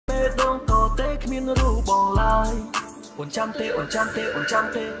ដងតទេគ្មានរូបបងឡើយអូនចាំទេអូនចាំទេអូនចាំ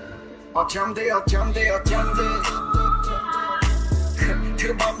ទេអត់ចាំទេអត់ចាំទេអត់ចាំទេធ្វើ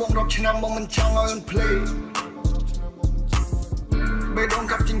បាបបង10ឆ្នាំបងមិនចង់ឲ្យអូនភ្លេចបេះដូង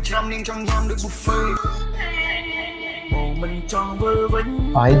កាប់ចិញ្ច្រាំនាងចង់ញ៉ាំដូច buffet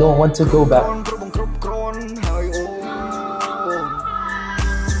I don't want to go back.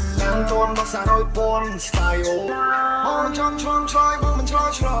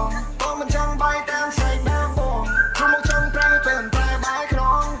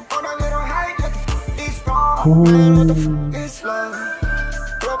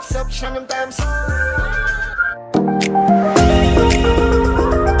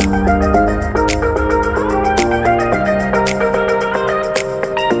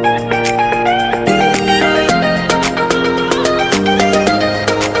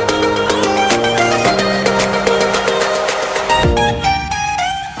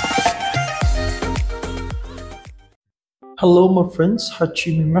 Hello my friends,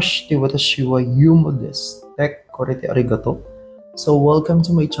 Hachimi Mashti watashi wa Eumer desu. Korete arigato. So welcome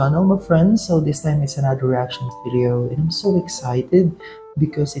to my channel my friends. So this time it's another reaction video and I'm so excited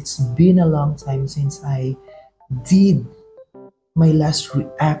because it's been a long time since I did my last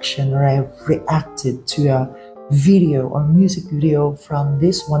reaction, or I've reacted to a video or music video from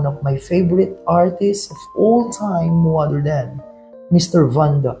this one of my favorite artists of all time, no other than Mr.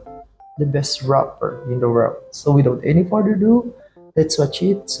 VANDHA, the best rapper in the world. So without any further ado, let's watch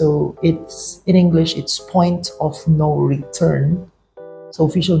it. So it's in English, it's Point of No Return. So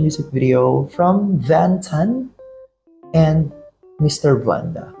official music video from VANTHAN and Mr.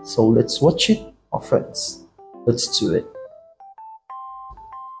 VANDHA. So let's watch it, my friends. Let's do it.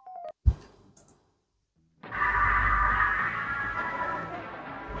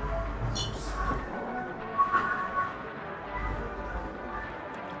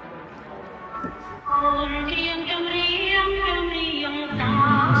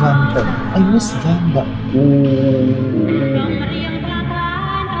 VANDHA. I miss VANDHA.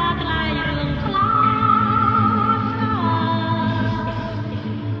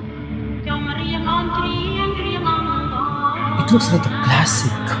 It looks like a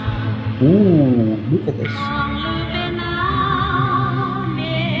classic. Ooh, look at this.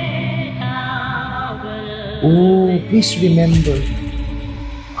 Oh, please remember.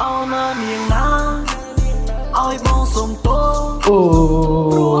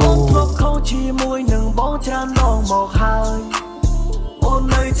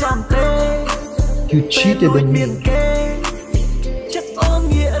 You cheated on me.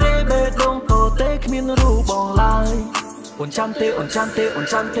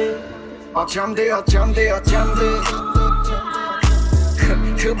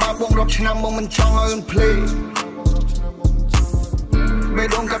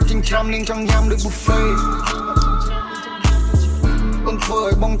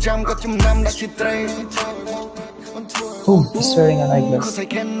 Oh, he's wearing an eyeglass. I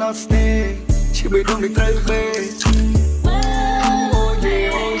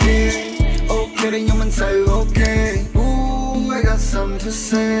got something to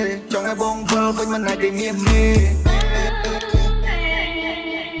say.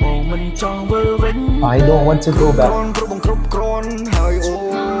 I don't want to go back.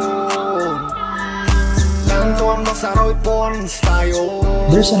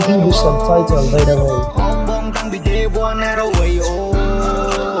 There's an English subtitle, by the way.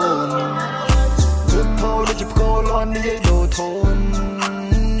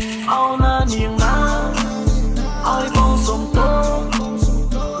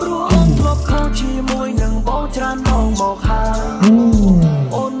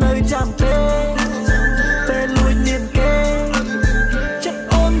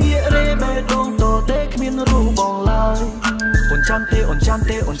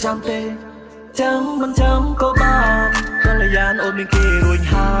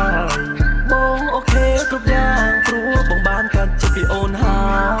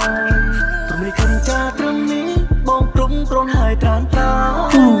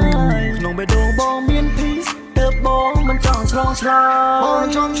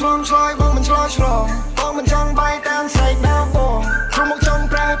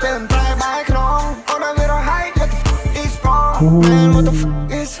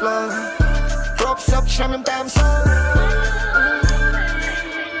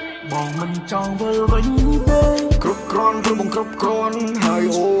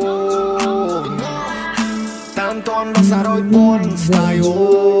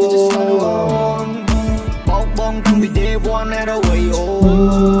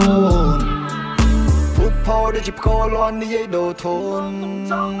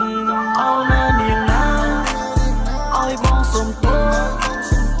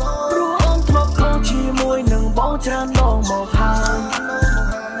 ច្រើនដងមកហើយ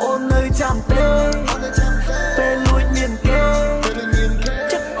អូននៅចាំទេពេលលួចមានគេ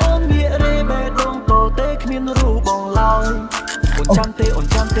ចិត្តអូនងាករេបេះដូងតទេគ្មានរូបបងឡើយអូនចាំទេអូន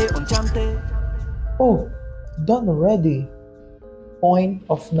ចាំទេអូនចាំទេ Oh, done already. Point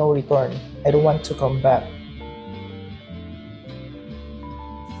of no return. I don't want to come back.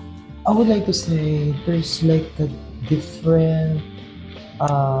 I would like to say there's like a different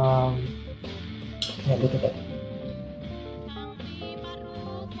yeah, look at that.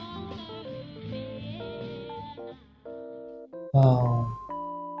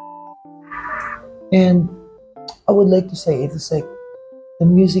 And I would like to say it is like the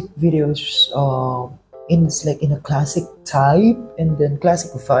music videos it's like in a classic type and then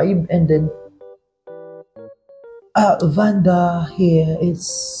classic vibe, and then Vanda here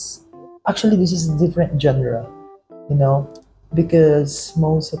is actually this is a different genre, you know, because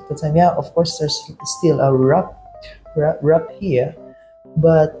most of the time, yeah, of course there's still a rap here,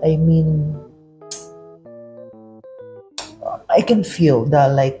 but I mean I can feel the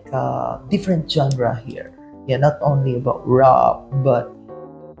like different genre here. Yeah, not only about rap, but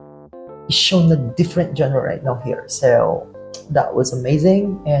it's shown a different genre right now here. So that was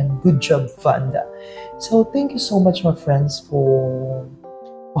amazing and good job, Vanda. So thank you so much, my friends, for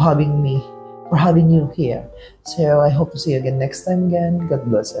having you here. So I hope to see you again next time again. God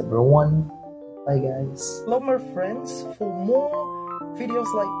bless everyone. Bye, guys. Hello, my friends. For more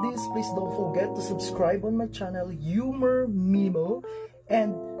videos like this, please don't forget to subscribe on my channel, Eumer Minimo,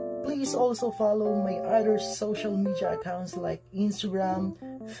 and please also follow my other social media accounts like Instagram,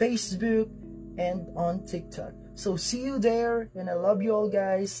 Facebook, and on TikTok. So see you there, and I love you all,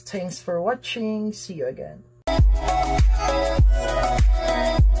 guys. Thanks for watching. See you again.